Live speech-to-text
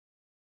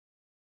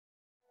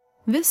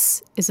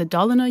This is a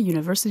Dalarna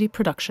University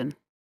production.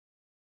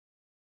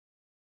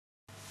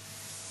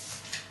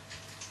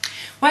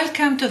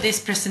 Welcome to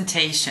this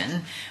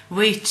presentation,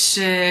 which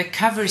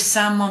covers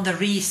some of the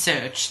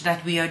research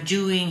that we are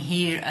doing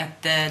here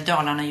at the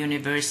Dalarna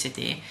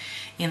University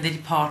in the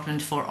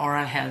Department for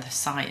Oral Health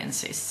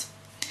Sciences.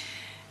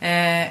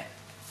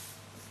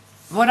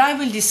 What I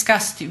will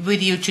discuss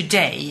with you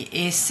today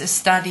is a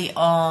study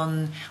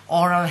on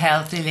oral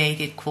health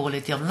related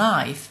quality of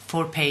life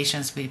for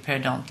patients with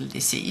periodontal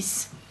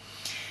disease.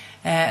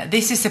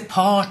 This is a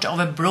part of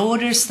a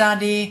broader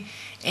study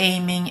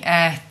aiming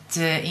at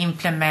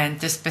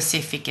implement a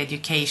specific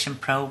education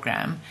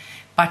program.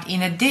 But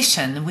in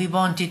addition, we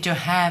wanted to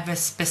have a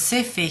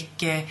specific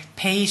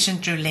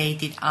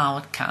patient-related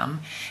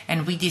outcome,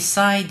 and we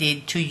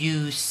decided to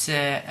use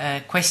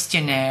a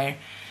questionnaire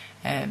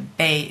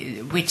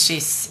which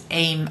is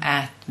aimed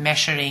at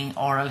measuring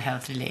oral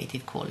health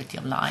related quality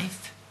of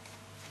life.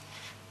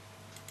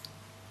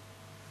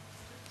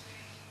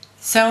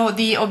 So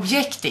the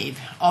objective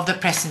of the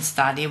present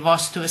study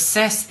was to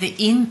assess the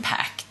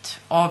impact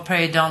of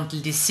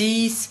periodontal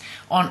disease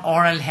on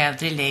oral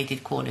health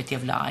related quality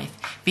of life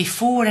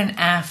before and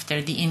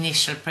after the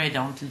initial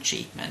periodontal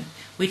treatment,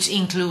 which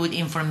include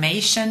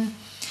information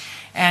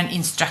and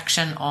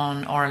instruction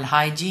on oral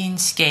hygiene,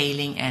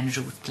 scaling and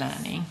route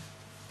planning.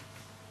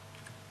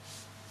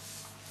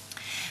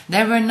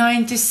 There were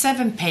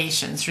 97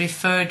 patients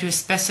referred to a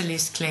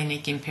specialist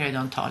clinic in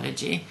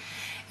periodontology,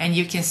 and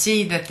you can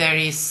see that there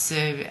is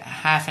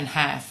half and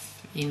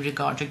half in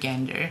regard to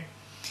gender.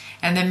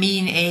 And the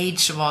mean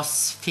age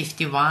was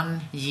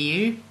 51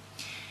 years,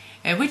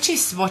 which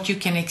is what you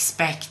can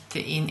expect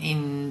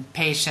in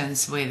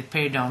patients with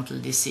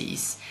periodontal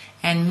disease.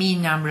 And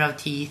mean number of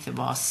teeth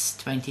was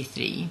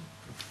 23,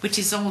 which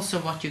is also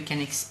what you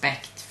can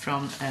expect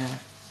from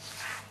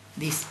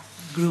this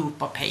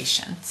group of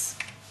patients.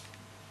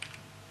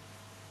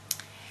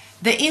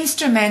 The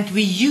instrument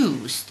we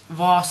used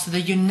was the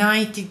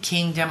United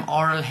Kingdom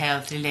Oral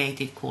Health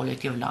Related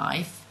Quality of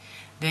Life,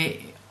 the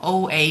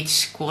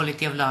OH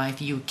Quality of Life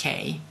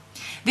UK.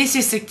 This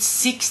is a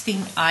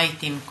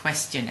 16-item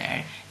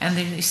questionnaire, and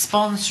the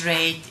response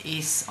rate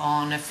is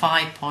on a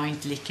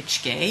 5-point Likert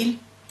scale,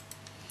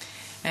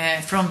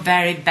 from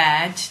very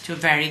bad to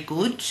very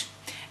good,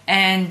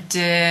 and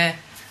the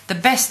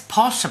best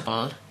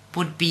possible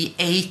would be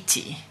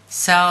 80.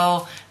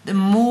 So the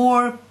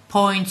more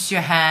points you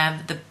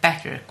have, the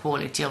better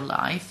quality of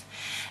life,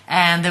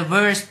 and the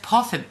worst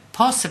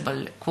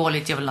possible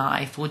quality of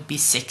life would be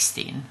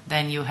 16.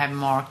 Then you have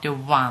marked a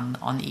 1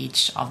 on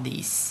each of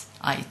these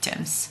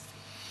items,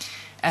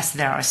 as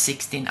there are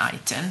 16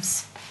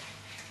 items.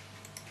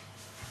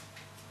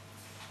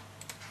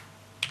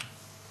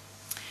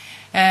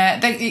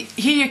 Here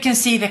you can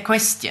see the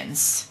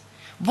questions.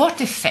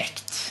 What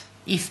effect,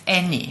 if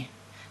any,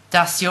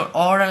 does your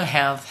oral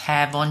health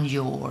have on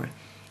your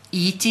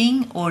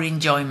eating or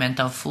enjoyment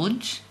of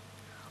food,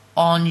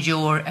 on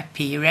your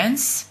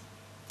appearance,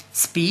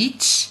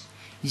 speech,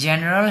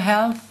 general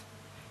health,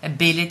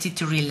 ability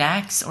to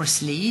relax or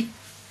sleep,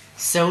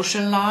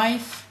 social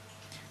life,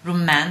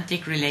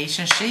 romantic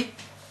relationship,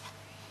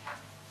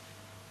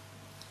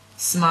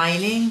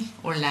 smiling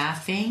or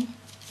laughing,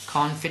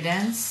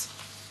 confidence,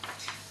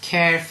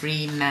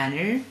 carefree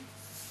manner,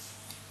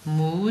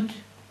 mood,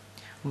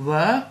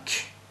 work,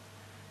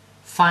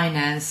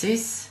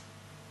 finances,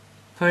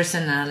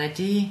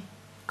 personality,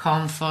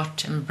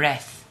 comfort and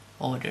breath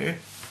order.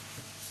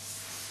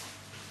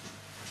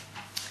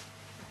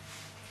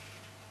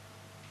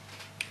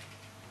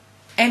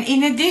 And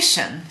in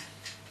addition,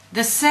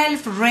 the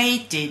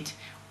self-rated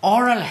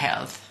oral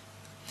health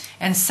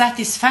and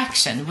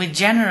satisfaction with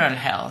general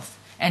health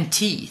and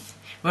teeth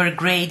were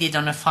graded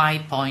on a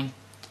 5-point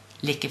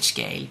Likert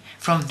scale,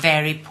 from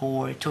very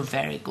poor to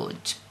very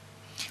good,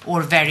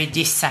 or very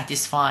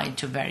dissatisfied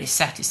to very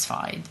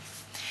satisfied.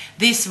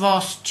 This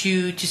was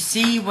to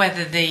see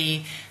whether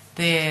the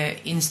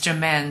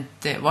instrument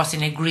was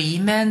in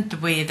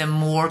agreement with a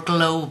more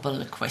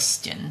global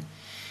question.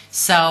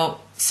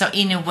 So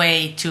in a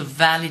way to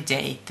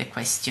validate the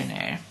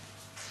questionnaire.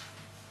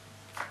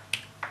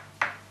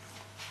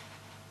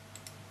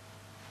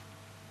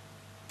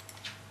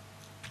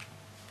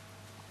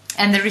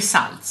 And the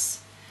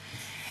results.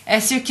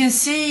 As you can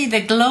see,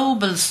 the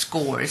global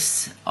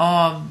scores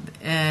of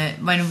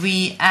when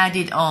we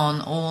added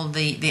on all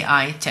the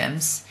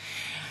items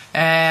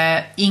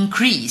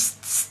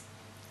increased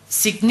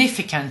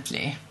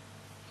significantly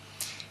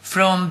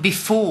from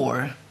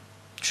before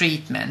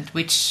treatment,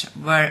 which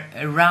were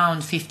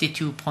around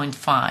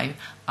 52.5,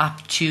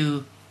 up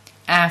to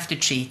after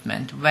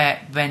treatment,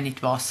 when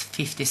it was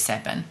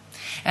 57.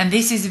 And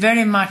this is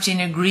very much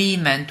in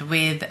agreement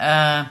with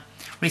a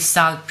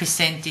result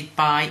presented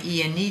by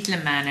Ian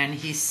Needleman and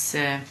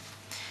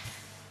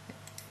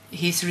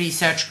his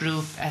research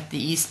group at the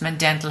Eastman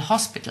Dental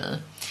Hospital,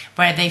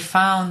 where they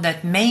found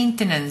that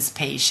maintenance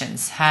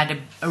patients had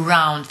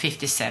around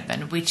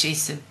 57, which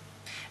is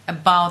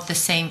about the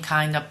same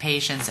kind of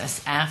patients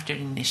as after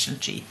initial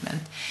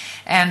treatment.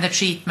 And the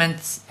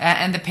treatments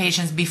and the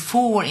patients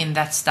before in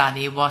that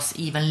study was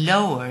even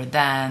lower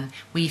than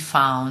we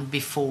found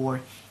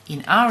before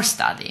in our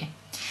study.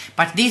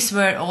 But these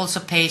were also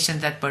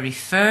patients that were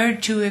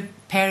referred to a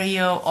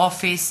perio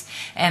office,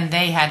 and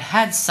they had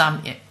had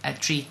some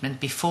treatment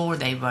before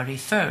they were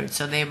referred,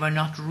 so they were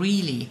not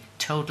really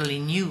totally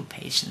new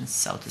patients,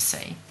 so to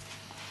say.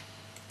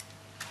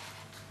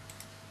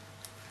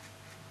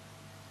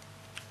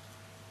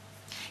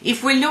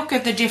 If we look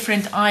at the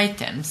different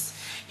items,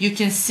 you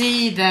can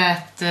see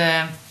that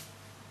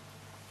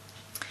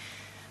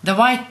the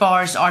white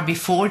bars are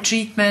before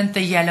treatment,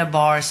 the yellow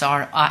bars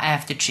are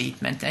after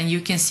treatment, and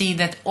you can see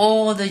that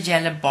all the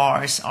yellow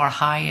bars are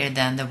higher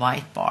than the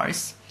white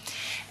bars.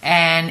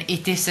 And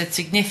it is a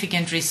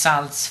significant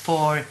results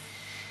for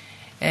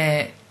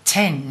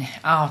 10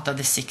 out of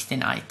the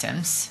 16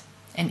 items.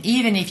 And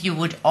even if you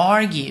would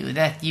argue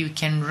that you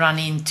can run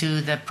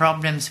into the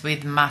problems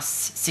with mass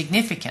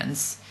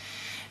significance,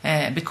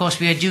 because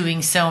we are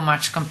doing so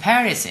much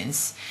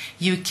comparisons,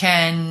 you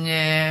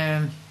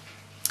can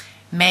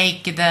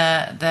make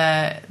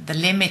the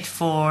limit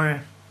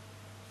for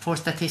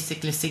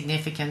statistically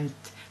significant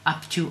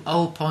up to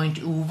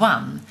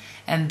 0.01,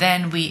 and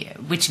then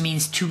which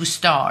means 2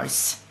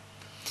 stars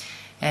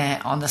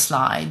on the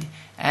slide,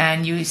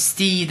 and you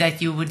see that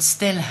you would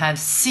still have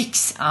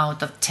 6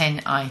 out of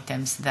 10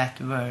 items that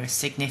were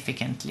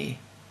significantly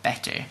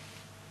better.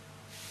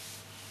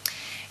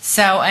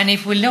 So, and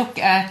if we look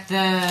at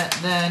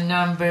the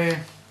number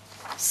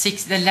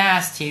 6, the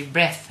last here,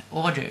 breath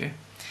order,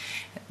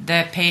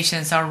 the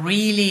patients are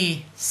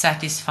really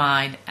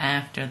satisfied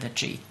after the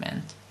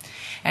treatment.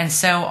 And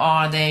so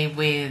are they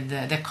with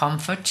the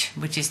comfort,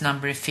 which is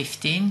number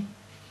 15.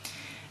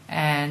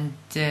 And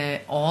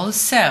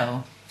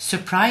also,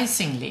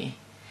 surprisingly,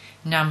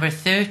 number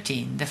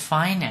 13, the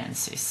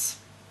finances.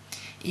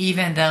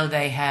 Even though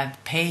they have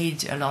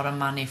paid a lot of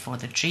money for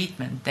the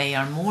treatment, they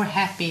are more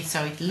happy,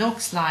 so it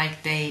looks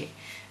like they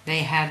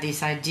have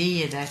this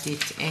idea that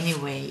it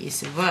anyway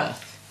is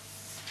worth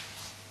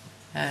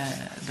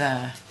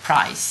the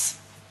price.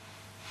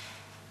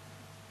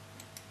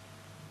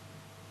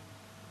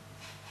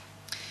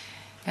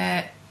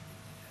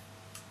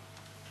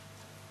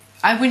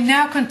 I will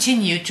now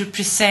continue to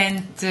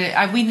present,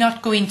 I will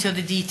not go into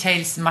the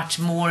details much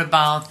more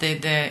about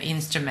the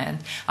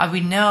instrument. I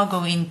will now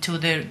go into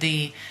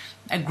the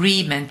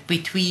agreement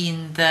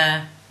between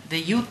the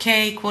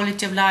UK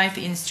Quality of Life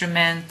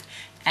instrument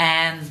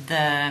and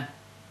the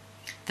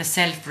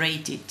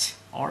self-rated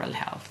oral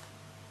health.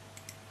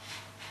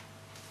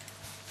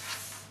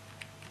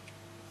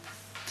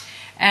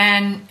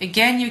 And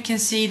again, you can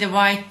see the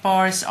white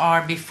bars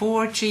are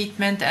before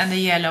treatment and the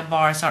yellow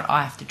bars are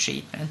after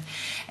treatment.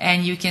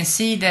 And you can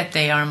see that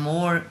they are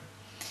more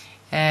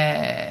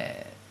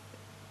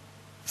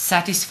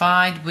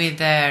satisfied with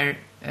their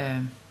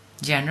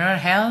general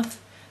health.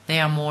 They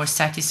are more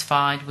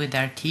satisfied with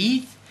their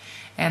teeth.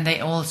 And they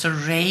also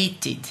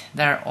rated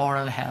their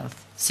oral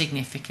health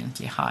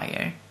significantly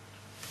higher.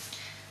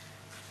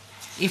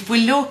 If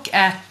we look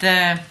at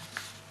the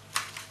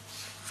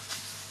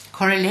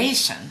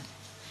correlation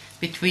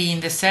between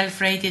the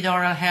self-rated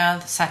oral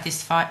health,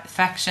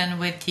 satisfaction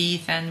with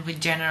teeth and with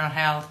general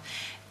health,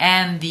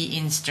 and the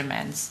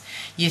instruments,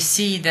 you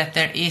see that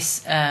there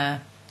is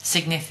a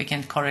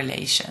significant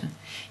correlation,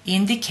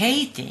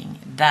 indicating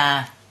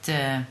that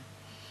the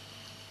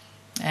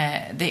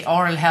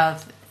oral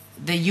health,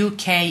 the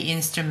UK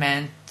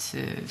instrument,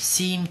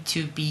 seemed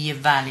to be a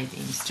valid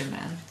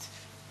instrument.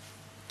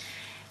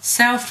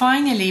 So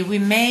finally, we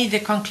made the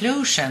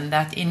conclusion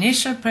that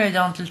initial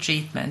periodontal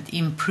treatment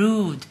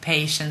improved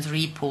patients'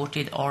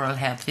 reported oral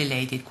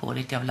health-related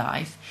quality of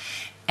life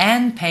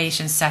and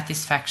patient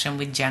satisfaction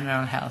with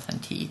general health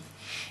and teeth,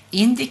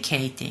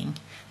 indicating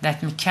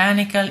that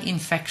mechanical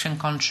infection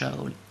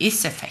control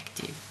is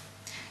effective,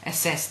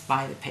 assessed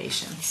by the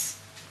patients.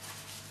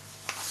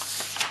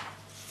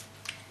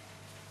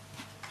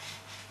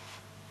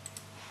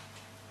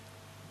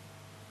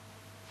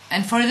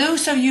 And for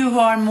those of you who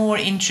are more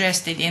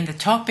interested in the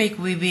topic,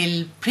 we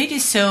will pretty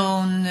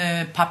soon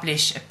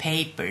publish a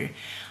paper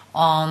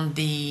on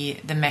the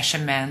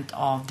measurement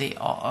of the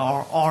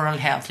oral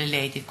health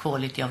related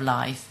quality of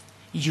life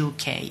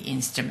UK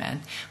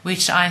instrument,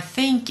 which I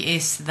think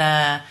is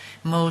the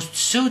most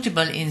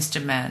suitable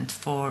instrument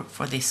for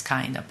this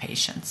kind of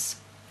patients.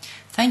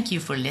 Thank you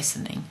for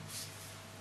listening.